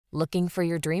Looking for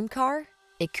your dream car?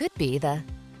 It could be the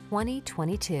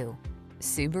 2022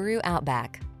 Subaru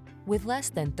Outback. With less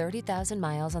than 30,000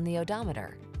 miles on the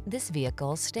odometer, this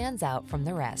vehicle stands out from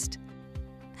the rest.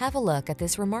 Have a look at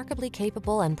this remarkably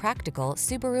capable and practical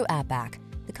Subaru Outback,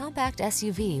 the compact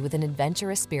SUV with an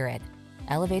adventurous spirit.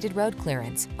 Elevated road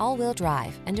clearance, all-wheel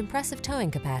drive, and impressive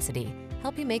towing capacity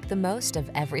help you make the most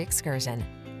of every excursion.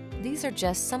 These are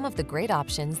just some of the great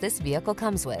options this vehicle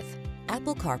comes with: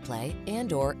 Apple CarPlay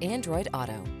and/or Android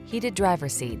Auto, heated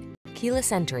driver's seat,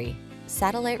 keyless entry,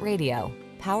 satellite radio,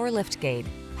 power liftgate,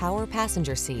 power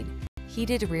passenger seat,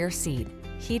 heated rear seat,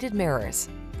 heated mirrors,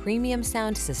 premium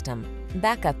sound system,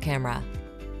 backup camera.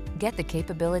 Get the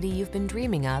capability you've been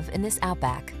dreaming of in this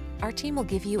Outback. Our team will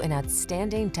give you an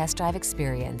outstanding test drive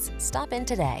experience. Stop in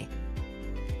today.